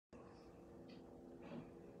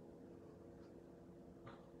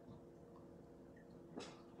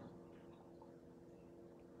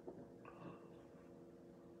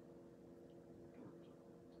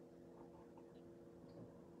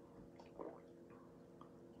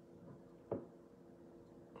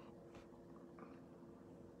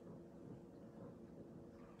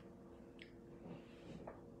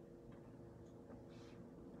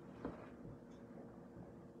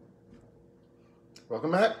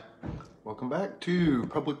Welcome back. Welcome back to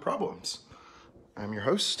Public Problems. I'm your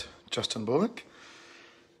host, Justin Bullock.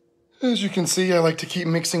 As you can see, I like to keep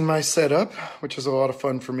mixing my setup, which is a lot of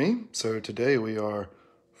fun for me. So today we are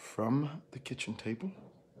from the kitchen table,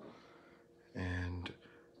 and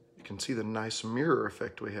you can see the nice mirror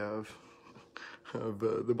effect we have of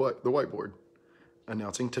the whiteboard,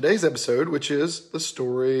 announcing today's episode, which is The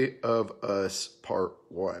Story of Us, Part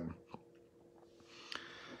 1.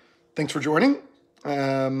 Thanks for joining.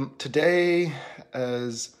 Today,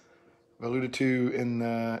 as I alluded to in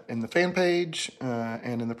the fan page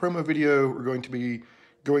and in the promo video, we're going to be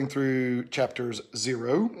going through chapters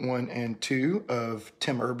 0, 1, and 2 of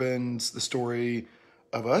Tim Urban's The Story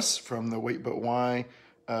of Us from the Wait But Why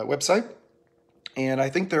website. And I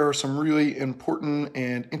think there are some really important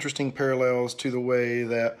and interesting parallels to the way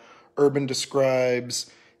that Urban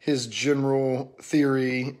describes his general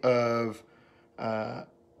theory of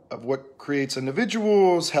what creates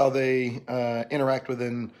individuals, how they interact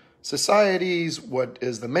within societies, what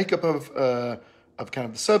is the makeup of kind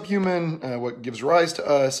of the subhuman, what gives rise to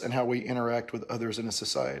us, and how we interact with others in a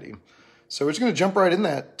society. So we're just going to jump right in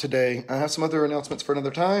that today. I have some other announcements for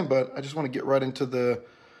another time, but I just want to get right into the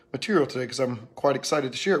material today because I'm quite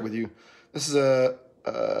excited to share it with you. This is a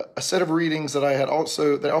set of readings that I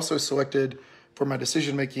also selected for my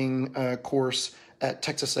decision-making course at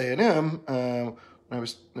Texas A&M when I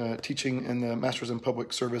was teaching in the Master's in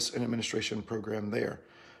Public Service and Administration program there.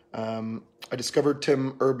 I discovered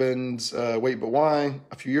Tim Urban's Wait But Why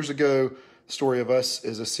a few years ago. The Story of Us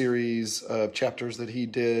is a series of chapters that he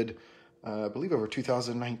did, I believe over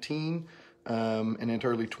 2019 and into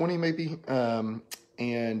early 20 maybe,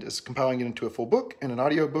 and is compiling it into a full book and an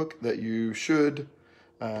audio book that you should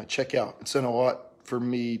check out. It's done a lot for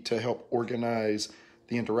me to help organize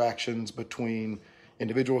the interactions between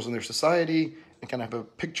individuals and their society and kind of have a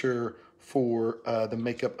picture for the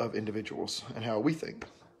makeup of individuals and how we think.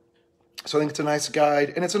 So I think it's a nice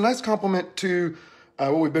guide, and it's a nice complement to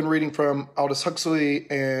what we've been reading from Aldous Huxley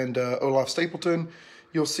and Olaf Stapleton.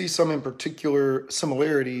 You'll see some in particular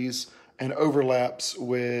similarities and overlaps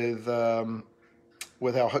with how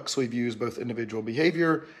Huxley views both individual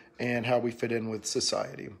behavior and how we fit in with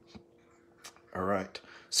society. All right.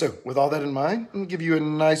 So with all that in mind, I'm going to give you a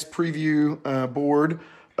nice preview board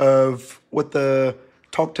of what the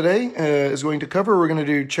talk today is going to cover. We're going to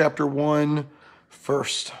do chapter 1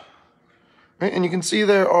 first. Right, and you can see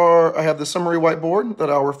I have the summary whiteboard that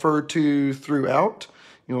I'll refer to throughout.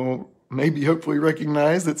 You'll maybe hopefully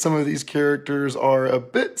recognize that some of these characters are a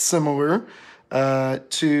bit similar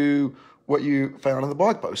to what you found in the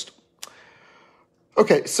blog post.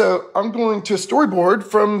 Okay, so I'm going to storyboard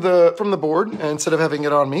from the board instead of having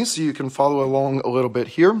it on me, so you can follow along a little bit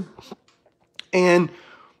here. And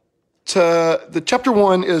the chapter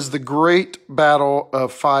 1 is the great battle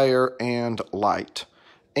of fire and light.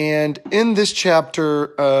 And in this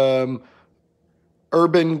chapter,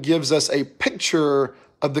 Urban gives us a picture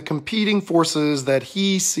of the competing forces that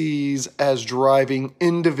he sees as driving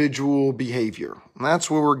individual behavior. And that's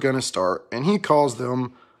where we're going to start. And he calls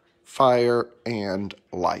them fire and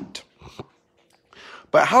light.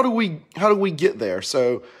 But how do we get there?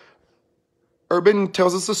 So Urban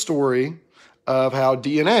tells us a story of how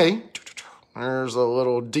DNA, there's a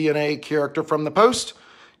little DNA character from the post,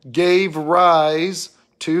 gave rise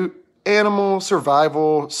to animal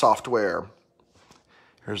survival software.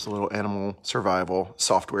 Here's a little animal survival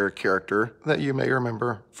software character that you may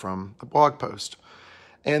remember from the blog post.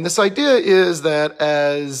 And this idea is that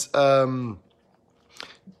as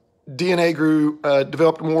DNA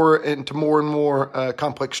developed into more and more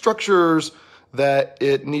complex structures, that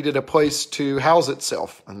it needed a place to house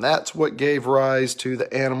itself. And that's what gave rise to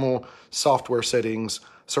the animal software settings,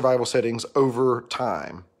 survival settings over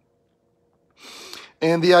time.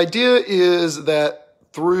 And the idea is that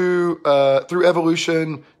through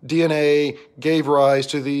evolution, DNA gave rise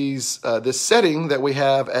to this setting that we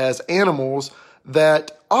have as animals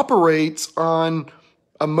that operates on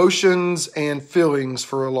emotions and feelings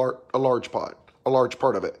for a large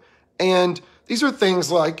part of it. And these are things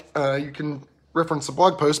like, you can reference the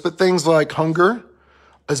blog post, but things like hunger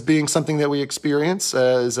as being something that we experience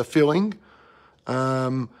as a feeling,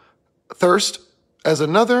 thirst as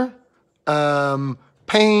another,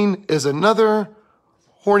 pain is another,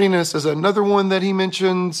 horniness is another one that he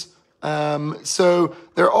mentions. So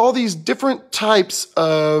there are all these different types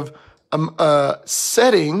of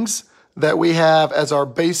settings that we have as our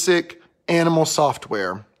basic animal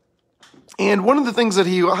software. And one of the things that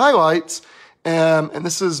he highlights, and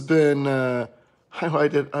this has been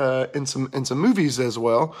highlighted in some movies as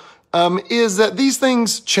well, is that these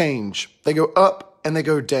things change. They go up and they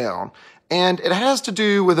go down. And it has to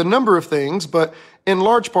do with a number of things, but in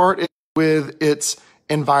large part it's with its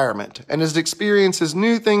environment. And as it experiences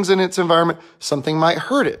new things in its environment, something might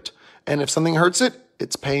hurt it. And if something hurts it,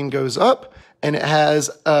 its pain goes up, and it has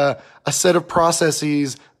a set of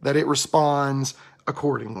processes that it responds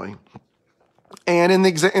accordingly. And in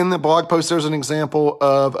the blog post, there's an example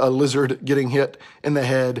of a lizard getting hit in the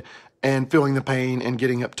head and feeling the pain and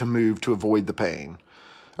getting up to move to avoid the pain.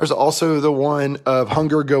 There's also the one of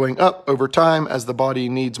hunger going up over time as the body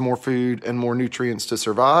needs more food and more nutrients to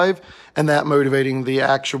survive, and that motivating the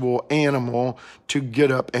actual animal to get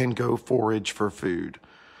up and go forage for food.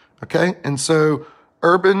 Okay, and so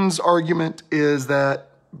Urban's argument is that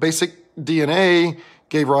basic DNA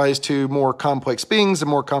gave rise to more complex beings and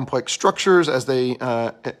more complex structures as they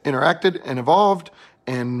interacted and evolved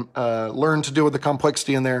and learned to deal with the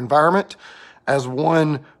complexity in their environment. As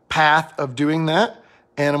one path of doing that,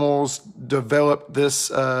 animals developed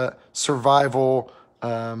this survival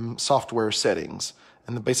software settings.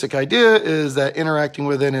 And the basic idea is that interacting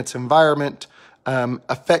within its environment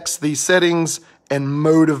affects these settings and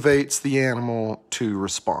motivates the animal to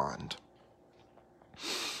respond.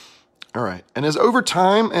 All right, and as over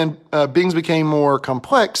time and beings became more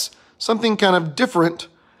complex, something kind of different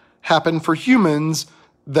happened for humans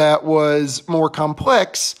that was more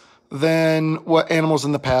complex than what animals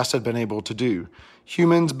in the past had been able to do.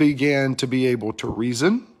 Humans began to be able to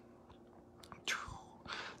reason.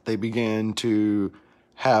 They began to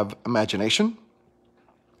have imagination.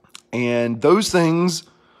 And those things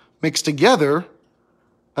mixed together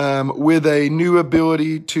with a new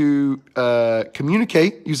ability to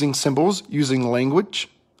communicate using symbols, using language,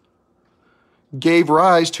 gave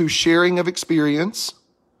rise to sharing of experience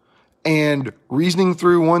and reasoning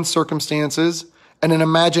through one's circumstances and an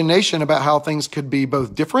imagination about how things could be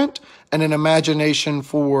both different and an imagination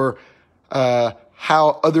for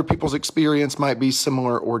how other people's experience might be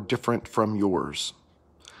similar or different from yours.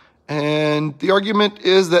 And the argument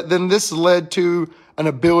is that then this led to an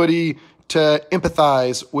ability to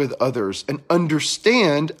empathize with others and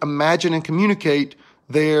understand, imagine, and communicate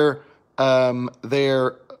their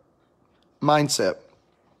mindset.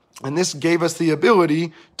 And this gave us the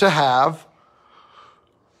ability to have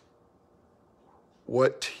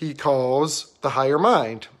what he calls the higher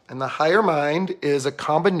mind. And the higher mind is a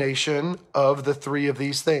combination of the three of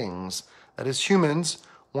these things. That is, humans,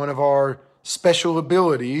 one of our special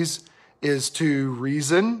abilities is to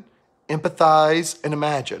reason, empathize, and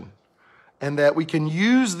imagine. And that we can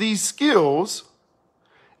use these skills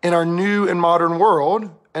in our new and modern world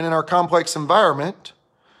and in our complex environment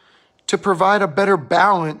to provide a better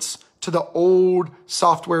balance to the old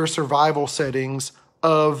software survival settings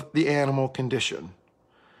of the animal condition.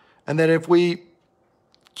 And that if we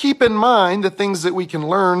keep in mind the things that we can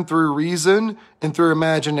learn through reason and through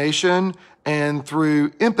imagination and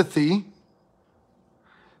through empathy,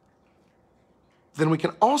 then we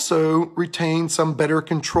can also retain some better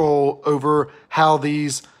control over how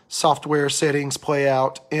these software settings play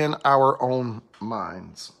out in our own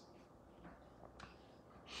minds.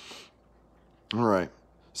 All right.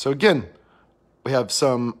 So again, we have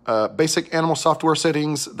some basic animal software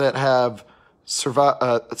settings that have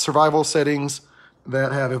survival settings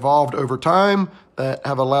that have evolved over time, that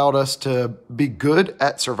have allowed us to be good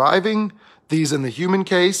at surviving. These, in the human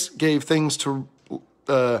case, gave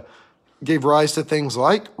rise to things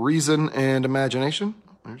like reason and imagination.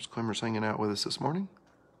 There's Clemmer's hanging out with us this morning.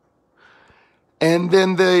 And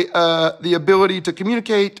then the ability to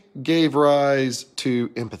communicate gave rise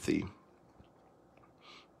to empathy.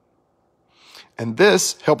 And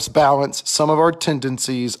this helps balance some of our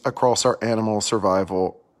tendencies across our animal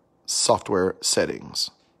survival software settings.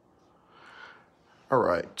 All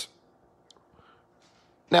right.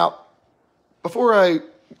 Now, before I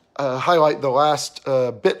highlight the last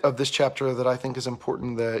bit of this chapter that I think is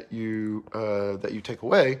important that you take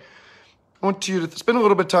away, I want you to spend a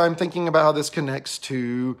little bit of time thinking about how this connects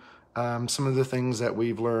to some of the things that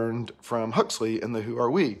we've learned from Huxley in the Who Are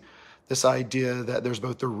We? This idea that there's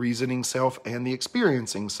both the reasoning self and the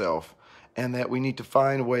experiencing self, and that we need to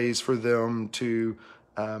find ways for them to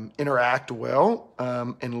interact well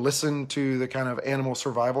and listen to the kind of animal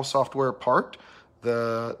survival software part,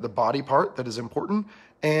 the body part that is important,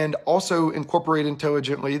 and also incorporate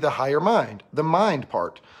intelligently the higher mind, the mind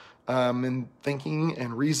part, and thinking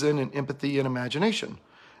and reason and empathy and imagination.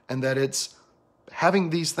 And that it's having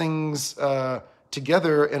these things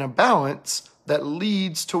together in a balance that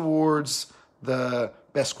leads towards the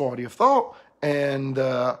best quality of thought and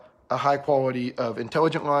a high quality of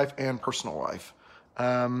intelligent life and personal life.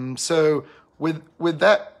 So with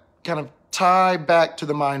that kind of tie back to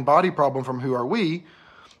the mind-body problem from Who Are We?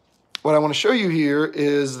 what I want to show you here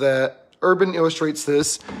is that Urban illustrates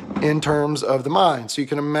this in terms of the mind. So you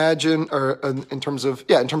can imagine, or in terms of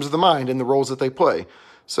the mind and the roles that they play.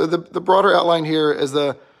 So the broader outline here is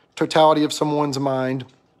the totality of someone's mind.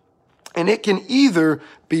 And it can either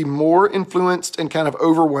be more influenced and kind of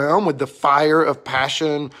overwhelmed with the fire of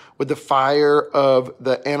passion, with the fire of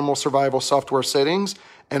the animal survival software settings,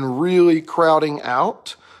 and really crowding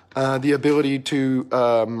out the ability to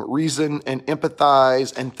reason and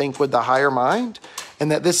empathize and think with the higher mind.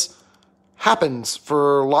 And that this happens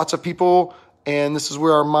for lots of people. And this is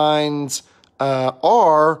where our minds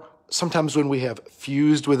are sometimes when we have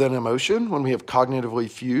fused with an emotion, when we have cognitively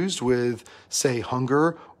fused with, say,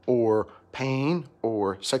 hunger or pain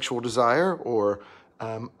or sexual desire or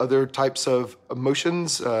other types of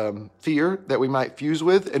emotions, fear that we might fuse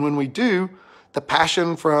with. And when we do, the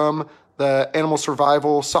passion from the animal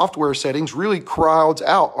survival software settings really crowds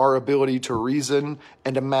out our ability to reason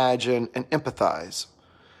and imagine and empathize.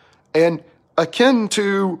 And akin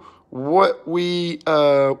to what we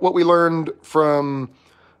learned from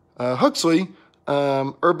Huxley,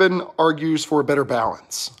 Urban argues for a better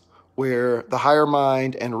balance, where the higher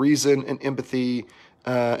mind and reason and empathy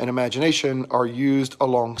and imagination are used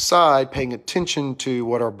alongside paying attention to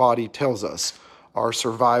what our body tells us, our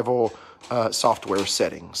survival software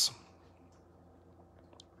settings.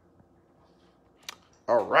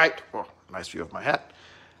 All right. Well, nice view of my hat.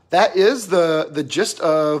 That is the gist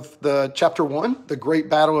of the chapter 1, The Great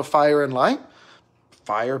Battle of Fire and Light.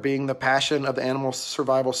 Fire being the passion of the animal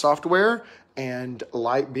survival software, and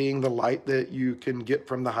light being the light that you can get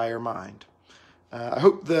from the higher mind. I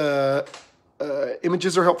hope the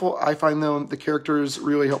images are helpful. I find the characters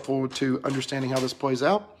really helpful to understanding how this plays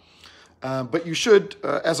out. But you should,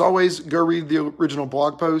 as always, go read the original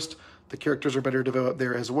blog post. The characters are better developed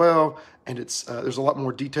there as well, and there's a lot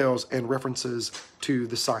more details and references to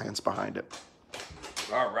the science behind it.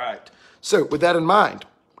 All right. So with that in mind,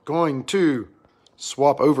 I'm going to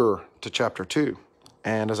swap over to chapter 2.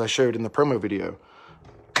 And as I showed in the promo video,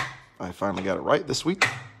 I finally got it right this week.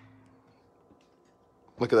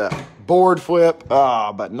 Look at that. Board flip,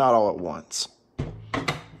 but not all at once.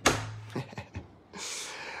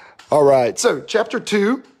 All right, so chapter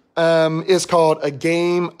 2 is called A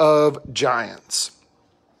Game of Giants.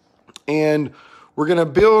 And we're going to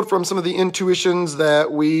build from some of the intuitions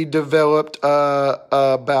that we developed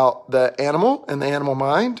about the animal and the animal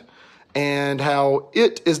mind, and how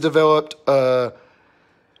it is developed, how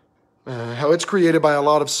it's created by a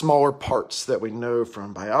lot of smaller parts that we know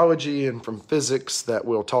from biology and from physics that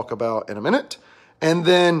we'll talk about in a minute. And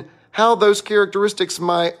then how those characteristics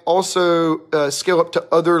might also scale up to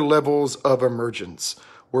other levels of emergence,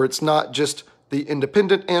 where it's not just the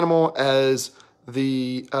independent animal as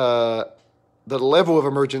the level of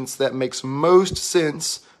emergence that makes most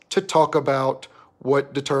sense to talk about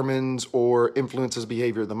what determines or influences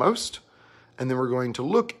behavior the most. And then we're going to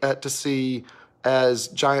look at to see, as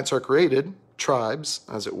giants are created, tribes,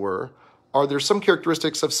 as it were, are there some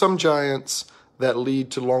characteristics of some giants that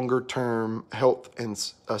lead to longer-term health and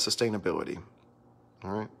sustainability?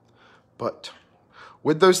 All right. But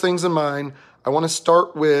with those things in mind, I want to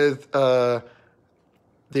start with the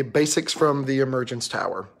basics from the Emergence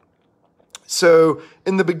Tower. So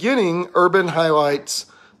in the beginning, Urban highlights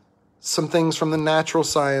some things from the natural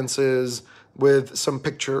sciences with some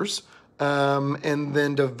pictures, and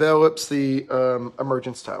then develops the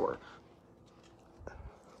Emergence Tower.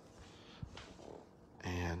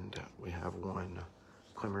 And we have one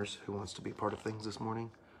Clemmers who wants to be part of things this morning.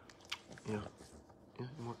 Yeah,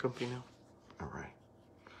 more comfy now? All right,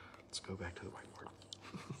 let's go back to the whiteboard.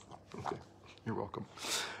 Okay, you're welcome.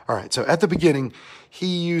 All right, so at the beginning, he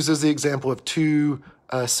uses the example of two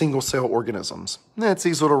single-cell organisms. That's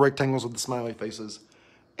these little rectangles with the smiley faces.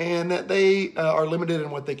 And that they are limited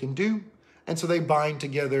in what they can do, and so they bind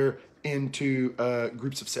together into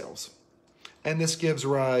groups of cells. And this gives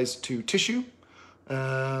rise to tissue,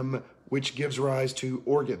 which gives rise to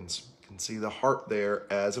organs. You can see the heart there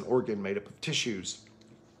as an organ made up of tissues.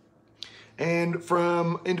 And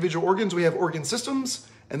from individual organs, we have organ systems,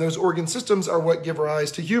 and those organ systems are what give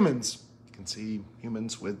rise to humans. You can see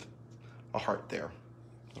humans with a heart there.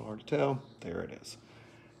 A little hard to tell. There it is.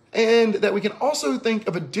 And that we can also think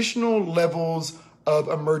of additional levels of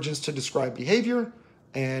emergence to describe behavior.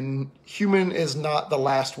 And human is not the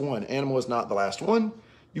last one. Animal is not the last one.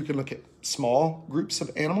 You can look at small groups of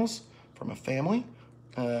animals from a family,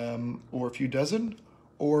 or a few dozen,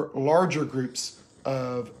 or larger groups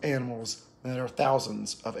of animals that are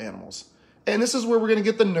thousands of animals. And this is where we're going to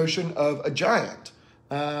get the notion of a giant.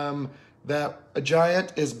 that a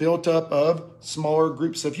giant is built up of smaller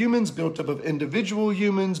groups of humans, built up of individual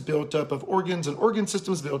humans, built up of organs and organ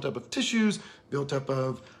systems, built up of tissues, built up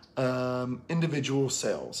of individual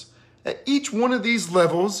cells. At each one of these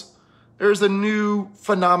levels, there's a new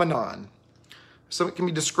phenomenon. So it can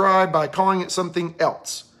be described by calling it something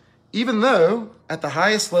else. Even though at the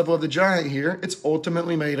highest level of the giant here, it's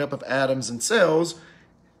ultimately made up of atoms and cells,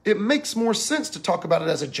 it makes more sense to talk about it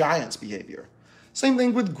as a giant's behavior. Same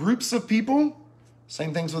thing with groups of people,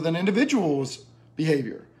 same things with an individual's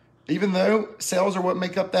behavior. Even though cells are what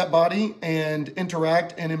make up that body and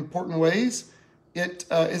interact in important ways, it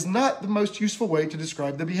is not the most useful way to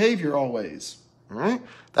describe the behavior always. All right?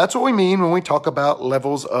 That's what we mean when we talk about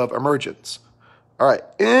levels of emergence. All right,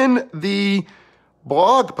 in the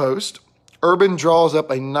blog post, Urban draws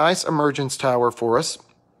up a nice emergence tower for us,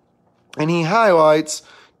 and he highlights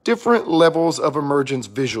different levels of emergence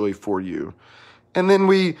visually for you. And then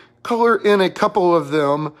we color in a couple of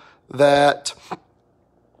them that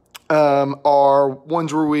are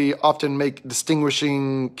ones where we often make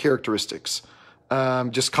distinguishing characteristics,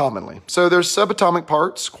 just commonly. So there's subatomic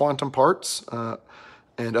parts, quantum parts,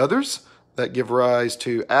 and others that give rise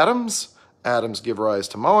to atoms. Atoms give rise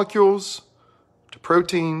to molecules, to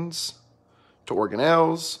proteins, to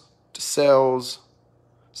organelles, to cells.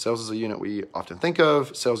 Cells is a unit we often think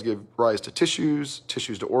of. Cells give rise to tissues,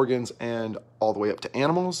 tissues to organs, and all the way up to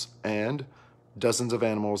animals, and dozens of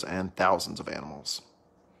animals and thousands of animals.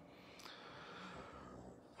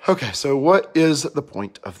 Okay, so what is the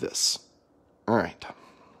point of this? All right.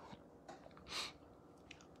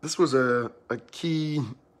 This was a key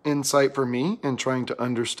insight for me in trying to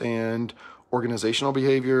understand organizational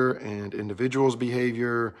behavior and individuals'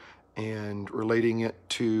 behavior and relating it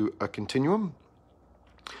to a continuum.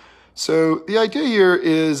 So the idea here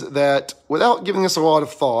is that without giving us a lot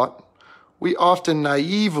of thought, we often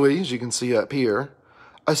naively, as you can see up here,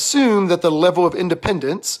 assume that the level of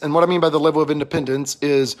independence, and what I mean by the level of independence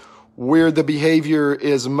is where the behavior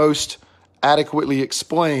is most adequately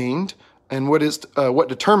explained and what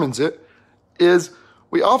determines it, is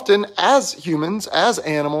we often, as humans, as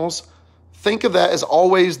animals, think of that as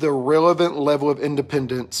always the relevant level of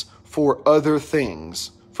independence for other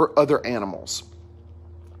things, for other animals.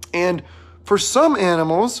 And for some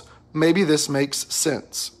animals, maybe this makes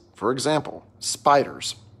sense. For example,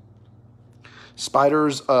 spiders.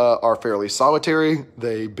 Spiders are fairly solitary.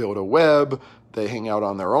 They build a web. They hang out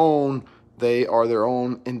on their own. They are their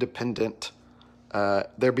own independent.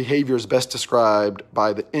 Their behavior is best described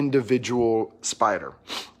by the individual spider.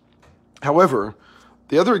 However,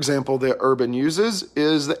 the other example that Urban uses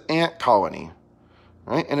is the ant colony.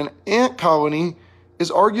 Right? And an ant colony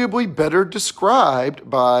is arguably better described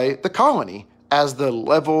by the colony as the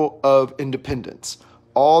level of independence.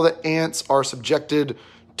 All the ants are subjected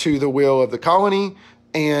to the will of the colony,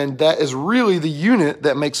 and that is really the unit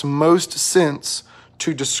that makes most sense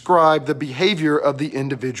to describe the behavior of the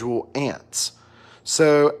individual ants.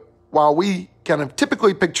 So while we kind of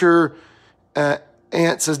typically picture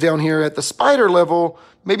ants as down here at the spider level,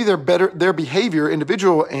 maybe their behavior,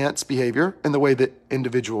 individual ants' behavior, and the way that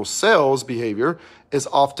individual cells' behavior is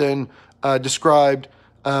often described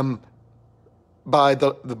by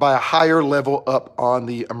a higher level up on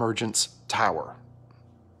the emergence tower.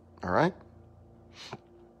 All right?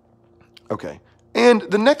 Okay. And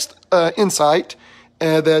the next insight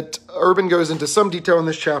that Urban goes into some detail in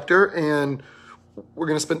this chapter, and we're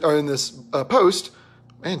going to spend in this post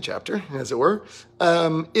and chapter, as it were,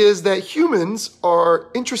 is that humans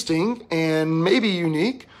are interesting and maybe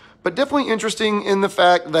unique, but definitely interesting in the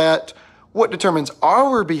fact that what determines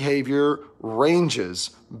our behavior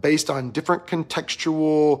ranges based on different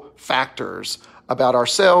contextual factors about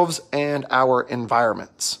ourselves and our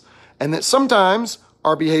environments. And that sometimes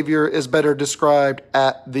our behavior is better described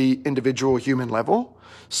at the individual human level.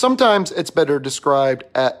 Sometimes it's better described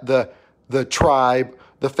at the tribe,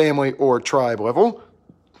 the family or tribe level.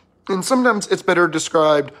 And sometimes it's better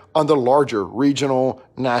described on the larger regional,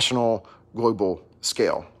 national, global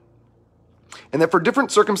scale. And that for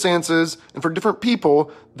different circumstances and for different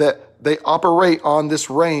people, that they operate on this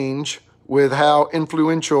range with how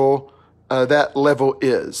influential that level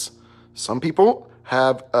is. Some people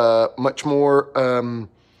have much more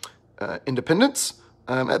independence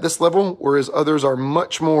at this level, whereas others are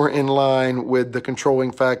much more in line with the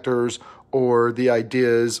controlling factors or the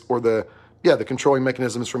ideas or the controlling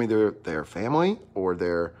mechanisms from either their family or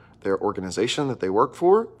their organization that they work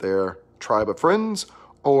for, their tribe of friends,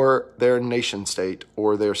 or their nation state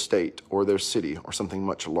or their city or something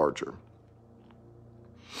much larger.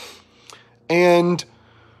 And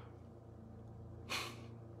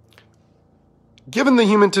Given the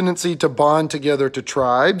human tendency to bond together to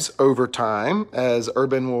tribes over time, as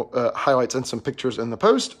Urban highlights in some pictures in the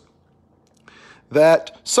post,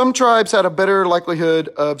 that some tribes had a better likelihood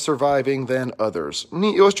of surviving than others. And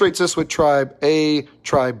he illustrates this with tribe A,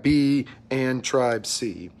 tribe B, and tribe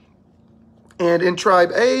C. And in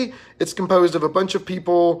tribe A, it's composed of a bunch of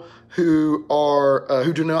people who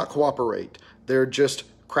do not cooperate. They're just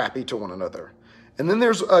crappy to one another. And then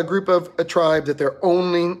there's a group of a tribe that they're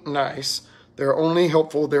only nice, they're only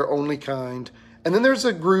helpful, they're only kind. And then there's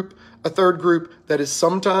a third group that is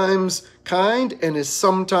sometimes kind and is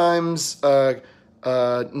sometimes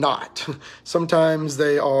not. Sometimes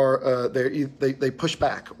they push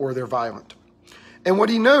back or they're violent. And what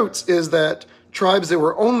he notes is that tribes that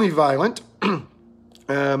were only violent,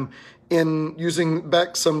 in using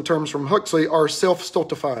back some terms from Huxley, are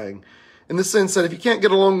self-stultifying. In the sense that if you can't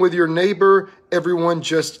get along with your neighbor, everyone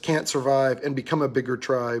just can't survive and become a bigger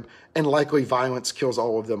tribe, and likely violence kills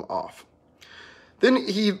all of them off. Then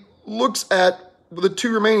he looks at the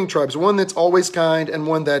two remaining tribes, one that's always kind and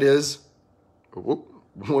one that is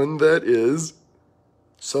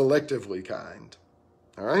selectively kind.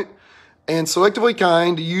 All right? And selectively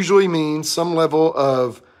kind usually means some level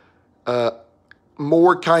of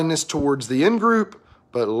more kindness towards the in-group,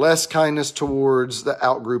 but less kindness towards the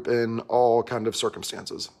out-group in all kind of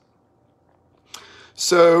circumstances.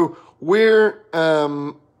 So where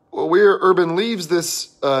Urban leaves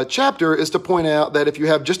this chapter is to point out that if you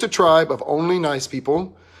have just a tribe of only nice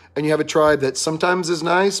people, and you have a tribe that sometimes is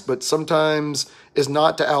nice, but sometimes is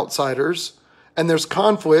not to outsiders, and there's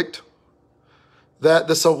conflict, that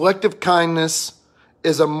the selective kindness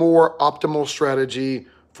is a more optimal strategy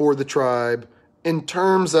for the tribe in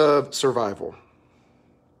terms of survival.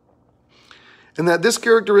 And that this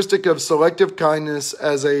characteristic of selective kindness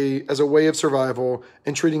as a way of survival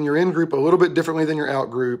and treating your in-group a little bit differently than your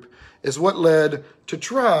out-group is what led to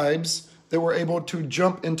tribes that were able to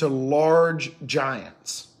jump into large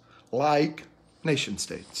giants like nation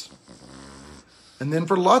states. And then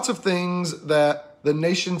for lots of things that the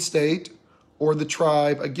nation state or the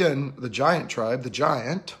tribe, again, the giant tribe,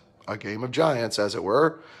 a game of giants as it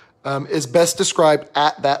were, is best described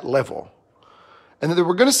at that level. And then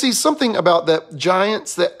we're going to see something about that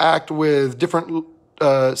giants that act with different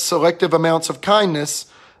selective amounts of kindness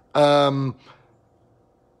will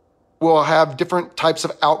have different types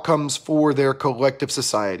of outcomes for their collective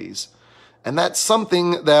societies. And that's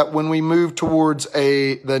something that when we move towards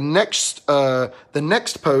the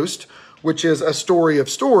next post, which is a story of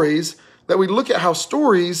stories, that we look at how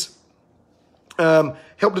stories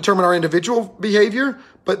help determine our individual behavior,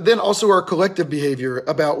 but then also our collective behavior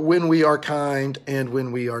about when we are kind and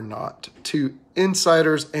when we are not, to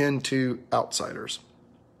insiders and to outsiders.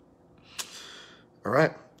 All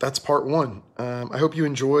right, that's part one. I hope you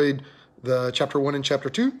enjoyed the chapter 1 and chapter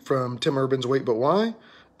 2 from Tim Urban's Wait But Why.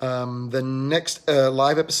 The next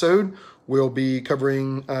live episode will be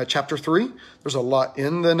covering chapter 3. There's a lot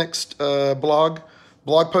in the next blog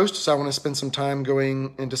post, so I want to spend some time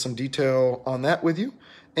going into some detail on that with you.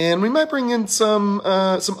 And we might bring in some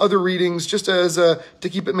other readings just as to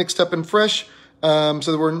keep it mixed up and fresh, so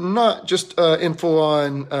that we're not just in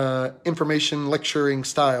full-on information lecturing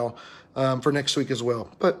style for next week as well.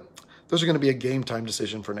 But those are going to be a game time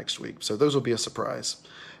decision for next week, so those will be a surprise.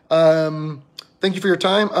 Thank you for your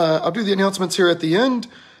time. I'll do the announcements here at the end.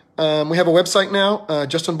 We have a website now,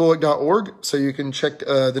 justinbullock.org, so you can check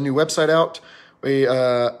the new website out. We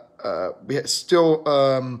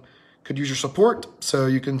still could use your support, so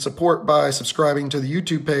you can support by subscribing to the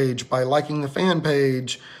YouTube page, by liking the fan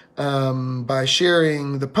page, by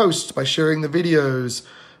sharing the posts, by sharing the videos,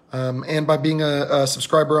 and by being a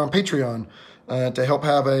subscriber on Patreon to help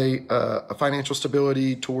have a financial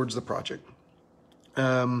stability towards the project.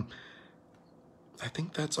 I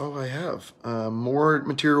think that's all I have. More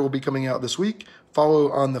material will be coming out this week.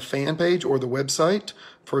 Follow on the fan page or the website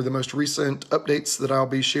for the most recent updates that I'll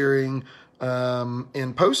be sharing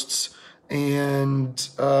in posts. And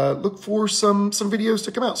look for some videos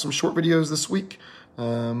to come out, some short videos this week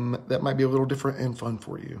that might be a little different and fun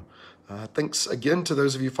for you. Thanks again to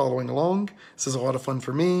those of you following along. This is a lot of fun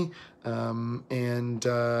for me, and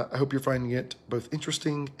I hope you're finding it both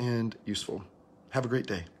interesting and useful. Have a great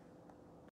day.